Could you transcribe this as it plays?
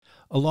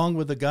Along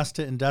with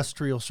Augusta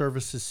Industrial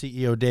Services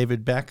CEO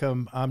David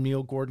Beckum, I'm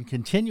Neil Gordon,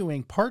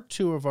 continuing part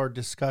 2 of our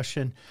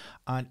discussion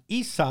on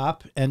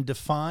ESOP and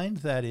defined,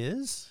 that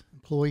is?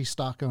 Employee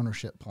Stock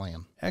Ownership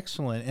Plan.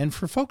 Excellent. And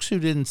for folks who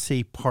didn't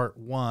see part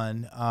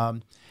 1,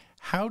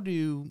 how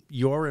do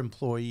your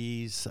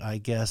employees,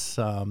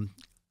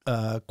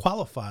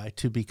 qualify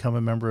to become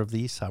a member of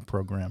the ESOP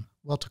program?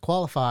 Well, to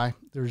qualify,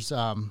 there's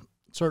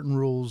certain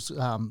rules.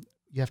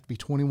 You have to be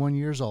 21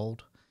 years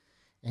old,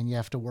 and you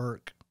have to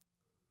work.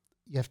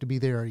 You have to be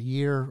there a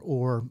year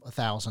or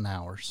 1,000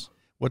 hours.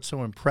 What's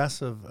so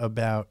impressive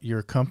about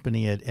your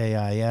company at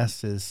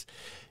AIS is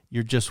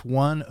you're just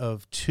one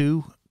of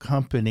 2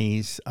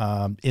 companies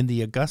in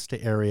the Augusta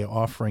area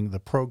offering the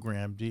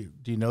program. Do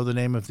you know the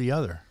name of the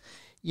other?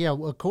 Yeah,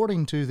 well,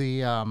 according to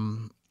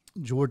the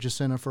Georgia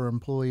Center for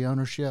Employee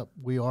Ownership,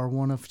 we are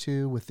one of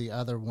 2, with the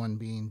other one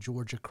being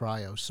Georgia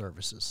Cryo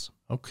Services.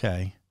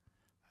 Okay.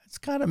 It's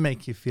got to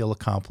make you feel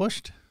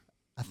accomplished.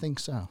 I think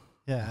so.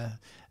 Yeah,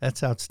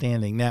 that's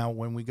outstanding. Now,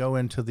 when we go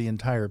into the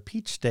entire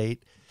Peach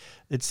State,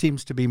 it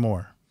seems to be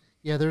more.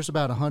 Yeah, there's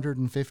about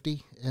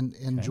 150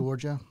 in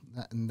Georgia,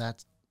 and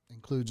that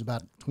includes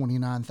about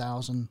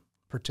 29,000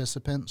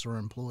 participants or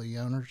employee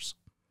owners,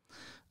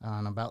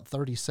 and about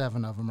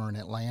 37 of them are in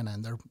Atlanta,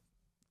 and they're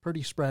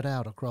pretty spread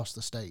out across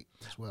the state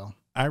as well.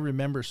 I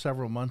remember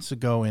several months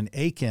ago in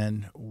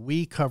Aiken,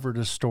 we covered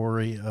a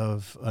story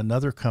of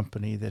another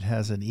company that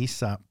has an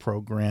ESOP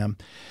program,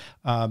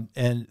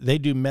 and they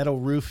do metal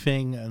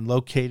roofing and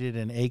located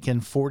in Aiken,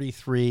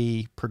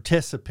 43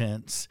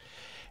 participants,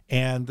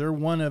 and they're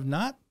one of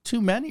not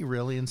too many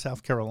really in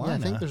South Carolina. Yeah,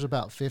 I think there's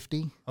about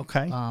 50.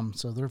 Okay.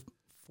 So they're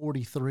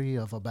 43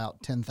 of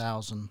about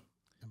 10,000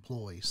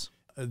 employees.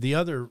 The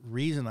other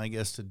reason, I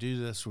guess, to do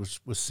this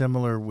was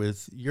similar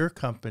with your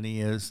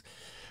company is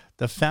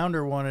the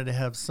founder wanted to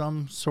have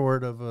some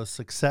sort of a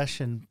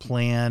succession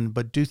plan,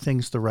 but do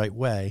things the right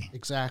way.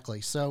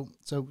 Exactly. So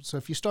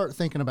if you start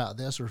thinking about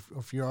this, or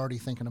if you're already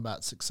thinking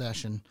about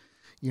succession,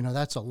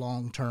 that's a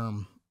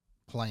long-term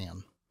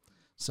plan.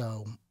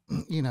 So,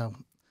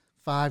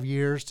 5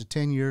 years to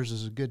 10 years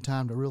is a good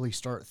time to really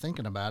start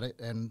thinking about it.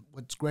 And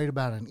what's great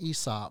about an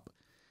ESOP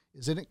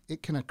is that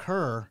it can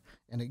occur,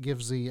 and it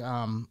gives the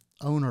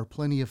owner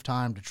plenty of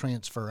time to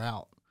transfer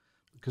out,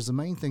 because the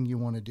main thing you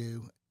want to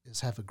do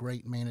is have a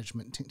great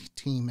management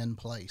team in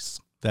place.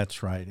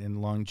 That's right,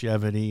 and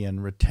longevity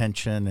and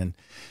retention and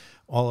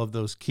all of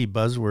those key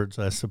buzzwords,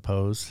 I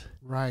suppose.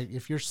 Right.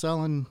 If you're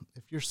selling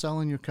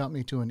your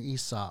company to an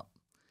ESOP,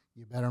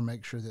 you better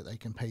make sure that they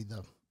can pay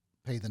the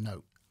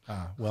note.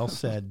 Well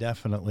said,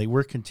 definitely.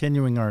 We're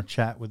continuing our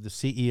chat with the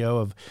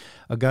CEO of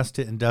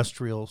Augusta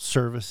Industrial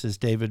Services,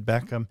 David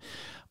Beckum.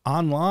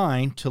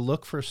 Online to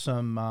look for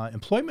some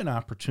employment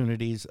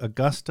opportunities,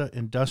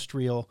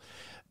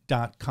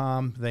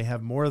 augustaindustrial.com. They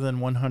have more than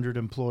 100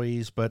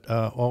 employees, but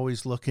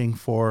always looking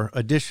for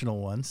additional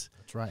ones.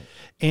 That's right.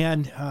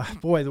 And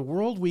boy, the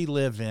world we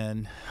live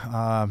in,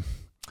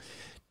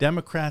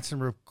 Democrats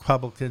and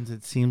Republicans,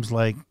 it seems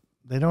like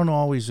they don't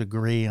always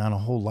agree on a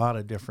whole lot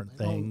of different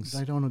things.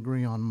 They don't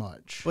agree on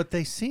much. But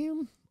they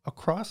seem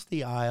across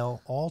the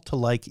aisle all to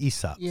like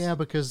ESOPs. Yeah,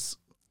 because,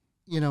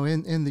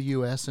 in the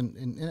U.S.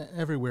 and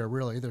everywhere,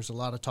 really, there's a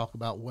lot of talk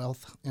about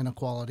wealth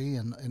inequality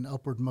and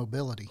upward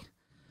mobility.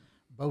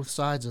 Both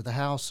sides of the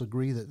House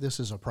agree that this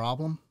is a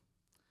problem.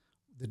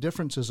 The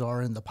differences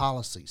are in the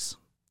policies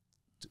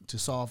to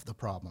solve the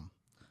problem.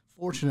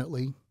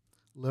 Fortunately,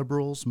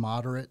 liberals,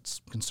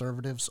 moderates,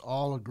 conservatives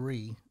all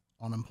agree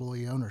on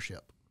employee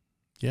ownership.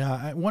 Yeah,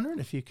 I wondered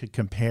if you could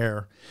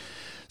compare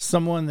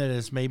someone that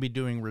is maybe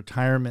doing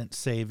retirement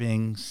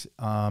savings,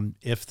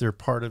 if they're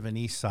part of an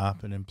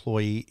ESOP, an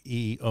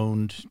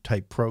employee-owned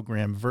type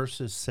program,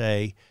 versus,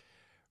 say,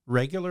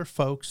 regular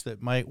folks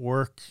that might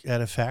work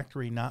at a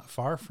factory not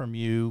far from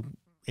you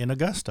in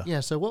Augusta. Yeah,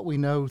 so what we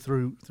know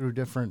through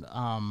different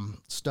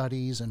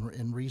studies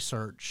and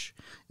research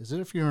is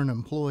that if you're an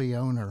employee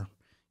owner,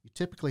 you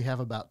typically have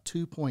about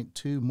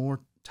 2.2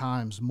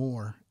 times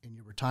more in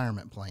your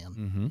retirement plan.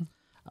 Mm-hmm.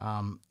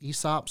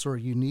 ESOPs are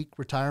a unique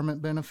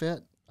retirement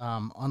benefit.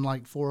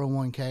 Unlike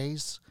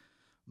 401ks,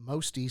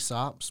 most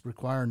ESOPs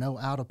require no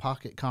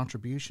out-of-pocket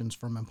contributions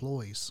from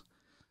employees.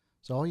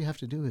 So all you have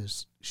to do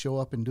is show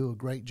up and do a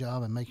great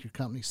job and make your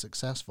company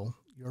successful.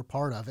 You're a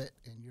part of it,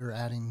 and you're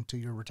adding to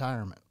your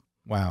retirement.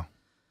 Wow.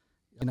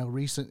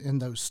 Recent in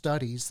those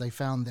studies, they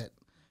found that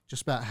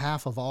just about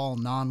half of all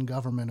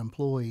non-government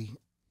employees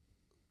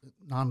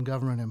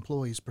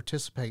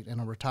participate in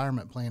a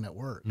retirement plan at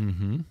work.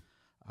 Mm-hmm.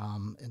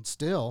 And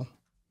still,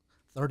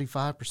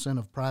 35%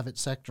 of private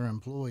sector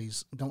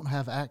employees don't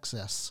have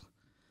access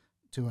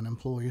to an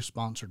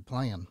employer-sponsored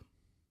plan.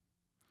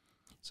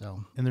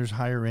 And there's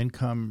higher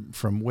income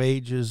from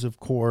wages, of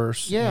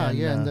course.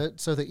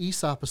 So the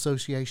ESOP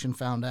Association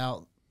found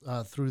out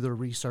through their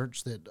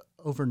research that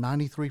over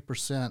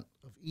 93%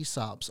 of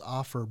ESOPs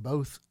offer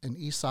both an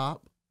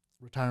ESOP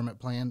retirement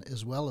plan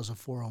as well as a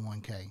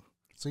 401k.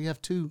 So you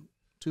have two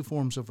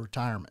forms of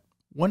retirement.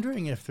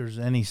 Wondering if there's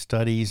any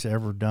studies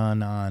ever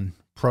done on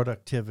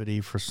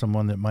productivity for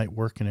someone that might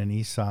work in an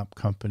ESOP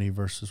company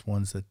versus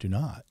ones that do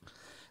not?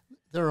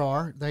 There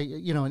are.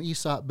 An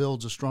ESOP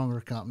builds a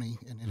stronger company,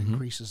 and it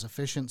increases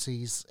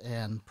efficiencies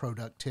and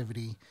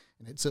productivity,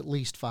 and it's at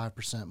least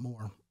 5%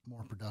 more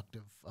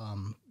productive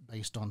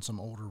based on some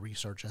older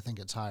research. I think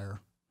it's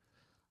higher,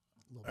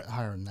 a little bit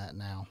higher than that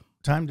now.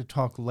 Time to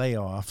talk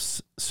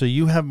layoffs. So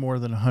you have more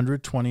than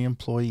 120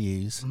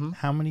 employees.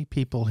 How many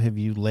people have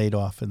you laid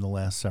off in the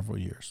last several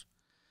years?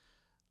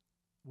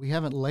 We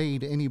haven't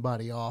laid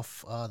anybody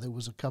off. There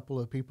was a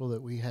couple of people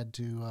that we had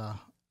to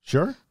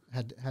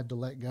had to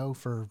let go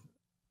for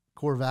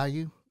core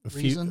value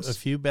reasons. A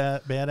few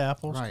bad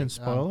apples can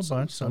spoil a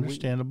bunch. So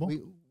understandable.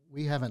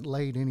 We haven't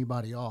laid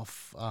anybody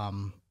off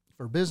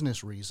for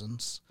business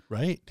reasons.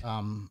 Right.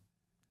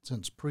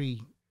 Since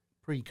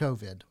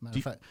pre-COVID. Matter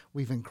of fact,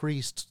 we've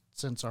increased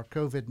since our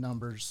COVID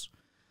numbers.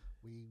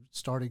 We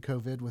started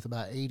COVID with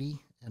about 80,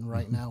 and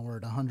right now we're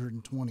at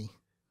 120.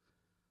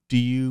 Do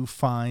you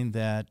find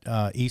that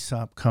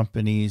ESOP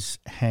companies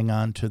hang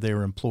on to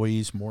their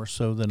employees more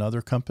so than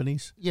other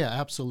companies? Yeah,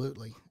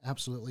 absolutely.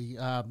 Absolutely.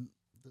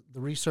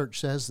 The research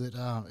says that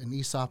an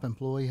ESOP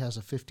employee has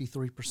a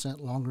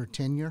 53% longer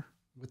tenure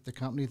with the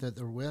company that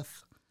they're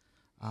with.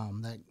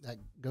 That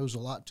goes a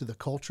lot to the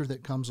culture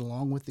that comes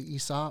along with the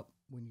ESOP.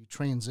 When you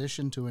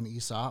transition to an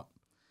ESOP,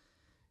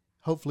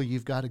 hopefully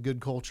you've got a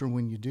good culture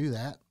when you do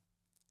that,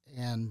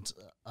 and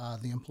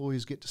the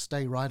employees get to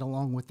stay right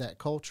along with that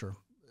culture.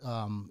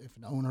 If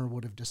an owner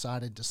would have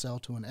decided to sell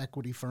to an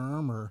equity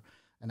firm or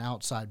an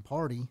outside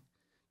party,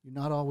 you're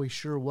not always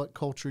sure what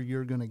culture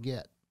you're going to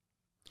get.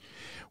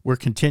 We're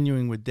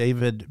continuing with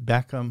David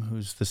Beckum,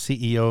 who's the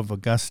CEO of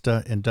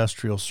Augusta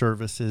Industrial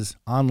Services,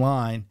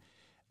 online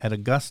at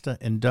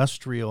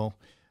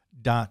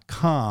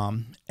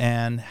augustaindustrial.com.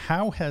 And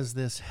how has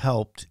this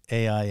helped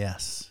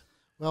AIS?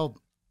 Well,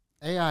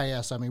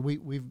 AIS, I mean,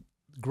 we've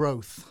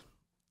growth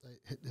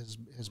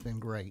has been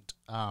great.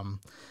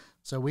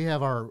 So we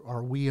have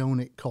our We Own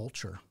It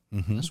culture.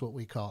 That's what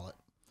we call it.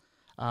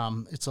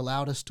 It's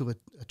allowed us to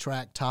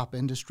attract top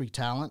industry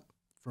talent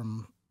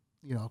from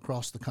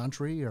across the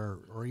country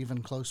or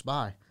even close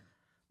by.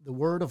 The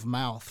word of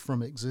mouth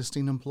from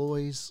existing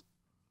employees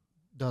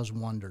does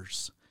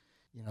wonders.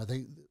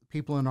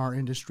 People in our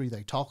industry,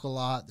 they talk a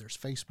lot. There's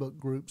Facebook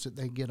groups that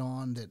they get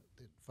on that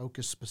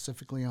focus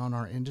specifically on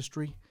our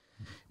industry.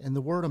 And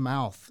the word of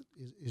mouth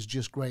is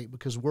just great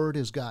because word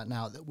has gotten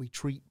out that we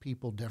treat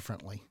people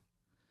differently.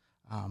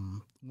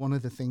 One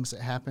of the things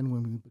that happened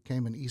when we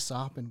became an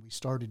ESOP and we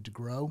started to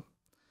grow,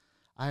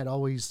 I had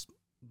always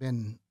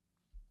been,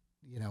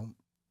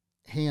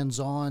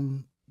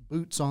 hands-on,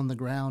 boots on the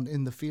ground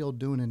in the field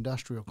doing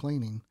industrial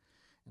cleaning.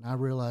 And I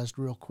realized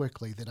real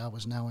quickly that I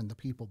was now in the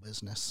people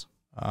business.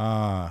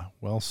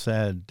 Well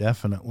said,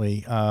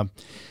 definitely.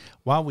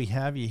 While we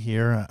have you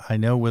here, I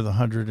know with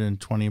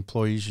 120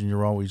 employees and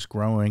you're always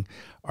growing,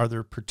 are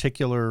there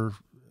particular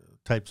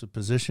types of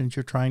positions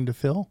you're trying to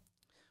fill?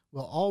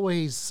 Well,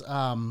 always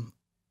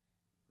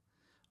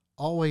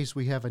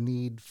we have a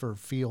need for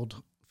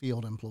field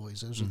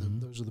employees. Those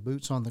are the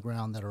boots on the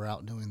ground that are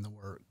out doing the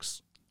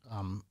works,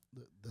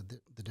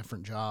 the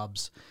different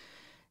jobs,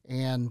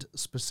 and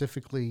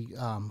specifically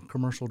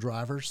commercial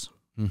drivers.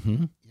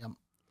 Yep.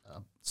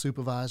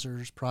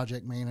 Supervisors,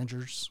 project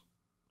managers,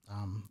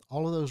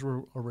 all of those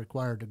are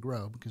required to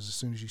grow because as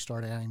soon as you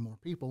start adding more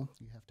people,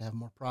 you have to have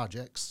more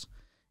projects.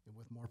 And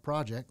with more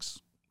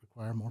projects,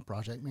 require more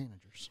project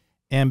managers.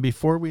 And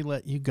before we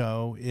let you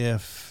go,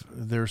 if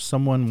there's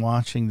someone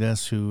watching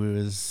this who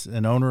is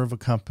an owner of a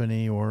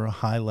company or a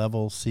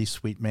high-level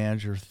C-suite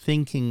manager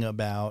thinking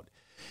about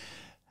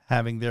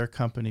having their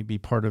company be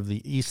part of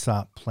the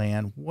ESOP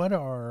plan, what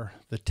are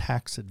the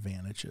tax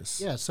advantages?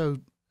 Yeah, so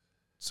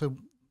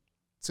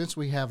since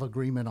we have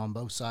agreement on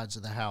both sides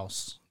of the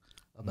house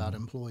about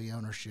employee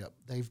ownership,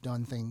 they've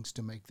done things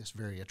to make this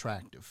very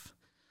attractive.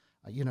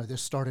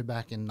 This started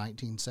back in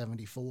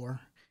 1974,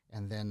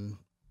 and then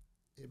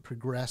it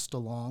progressed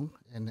along.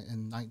 And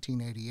in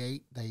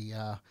 1988, they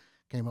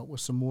came up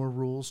with some more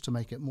rules to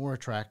make it more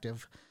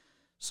attractive.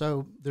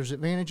 So there's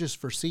advantages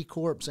for C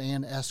Corps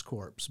and S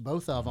Corps.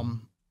 Both of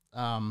them,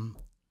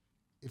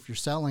 if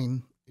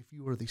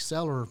you were the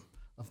seller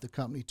of the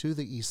company to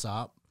the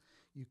ESOP,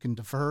 you can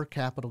defer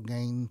capital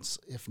gains,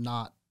 if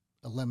not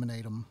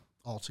eliminate them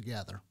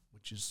altogether,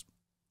 which is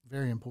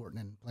very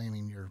important in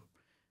planning your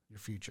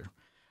future.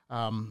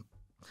 In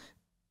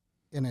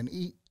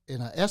a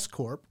S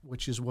Corp,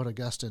 which is what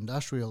Augusta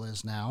Industrial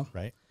is now,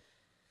 right?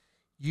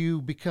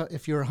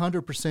 If you're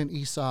 100%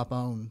 ESOP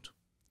owned,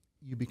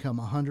 you become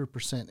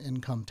 100%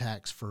 income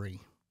tax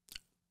free,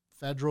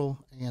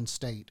 federal and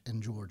state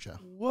in Georgia.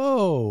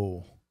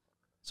 Whoa!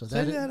 So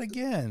say that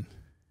again.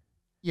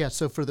 Yeah,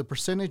 so for the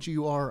percentage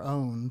you are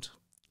owned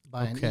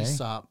by an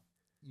ESOP,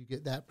 you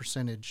get that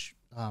percentage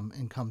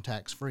income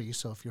tax free.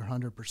 So if you're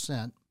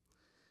 100%,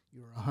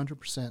 you're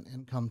 100%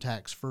 income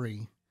tax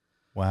free.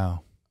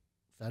 Wow.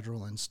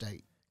 Federal and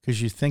state.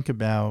 Because you think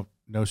about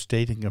no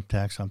state income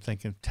tax, I'm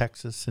thinking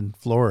Texas and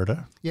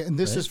Florida. Yeah, and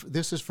this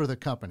is for the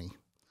company.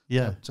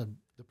 Yeah. So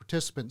The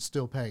participants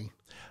still pay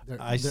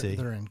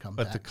their income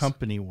but tax. the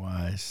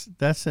company-wise,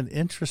 that's an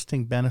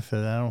interesting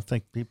benefit I don't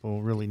think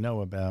people really know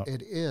about.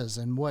 It is,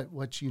 and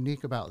what's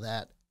unique about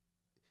that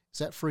is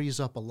that frees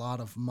up a lot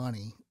of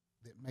money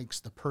that makes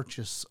the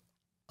purchase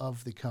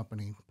of the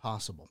company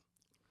possible.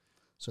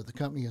 So the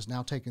company is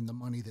now taking the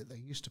money that they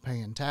used to pay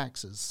in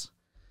taxes,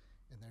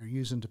 and they're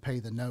using to pay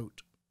the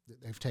note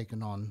that they've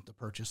taken on the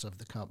purchase of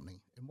the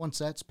company. And once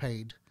that's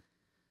paid,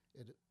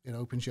 it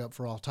opens you up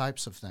for all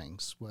types of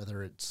things,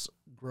 whether it's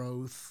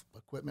growth,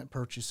 equipment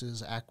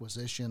purchases,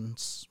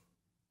 acquisitions,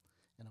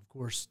 and of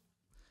course,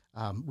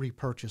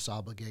 repurchase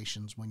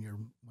obligations when you're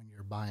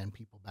buying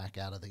people back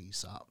out of the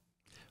ESOP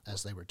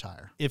as they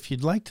retire. If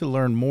you'd like to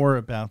learn more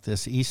about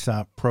this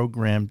ESOP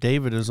program,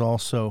 David is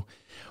also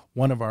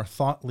one of our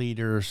thought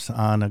leaders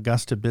on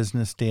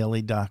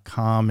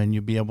AugustaBusinessDaily.com, and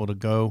you'll be able to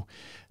go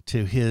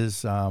to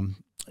his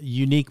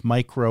unique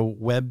micro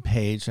web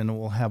page, and it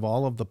will have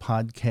all of the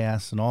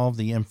podcasts and all of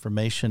the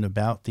information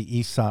about the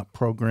ESOP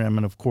program.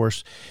 And of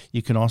course,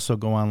 you can also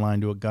go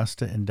online to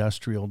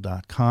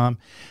AugustaIndustrial.com.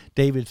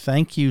 David,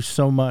 thank you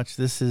so much.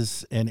 This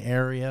is an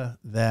area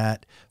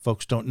that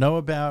folks don't know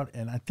about,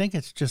 and I think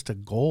it's just a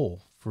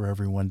goal for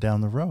everyone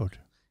down the road.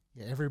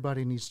 Yeah,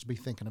 everybody needs to be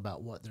thinking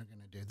about what they're going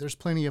to do. There's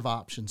plenty of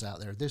options out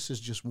there. This is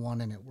just one,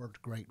 and it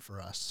worked great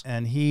for us.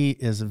 And he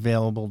is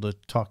available to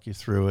talk you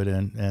through it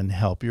and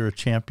help. You're a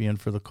champion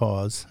for the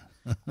cause.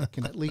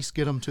 Can at least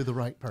get them to the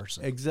right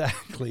person.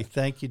 Exactly.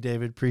 Thank you,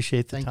 David.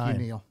 Appreciate the time. Thank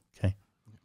you, Neil.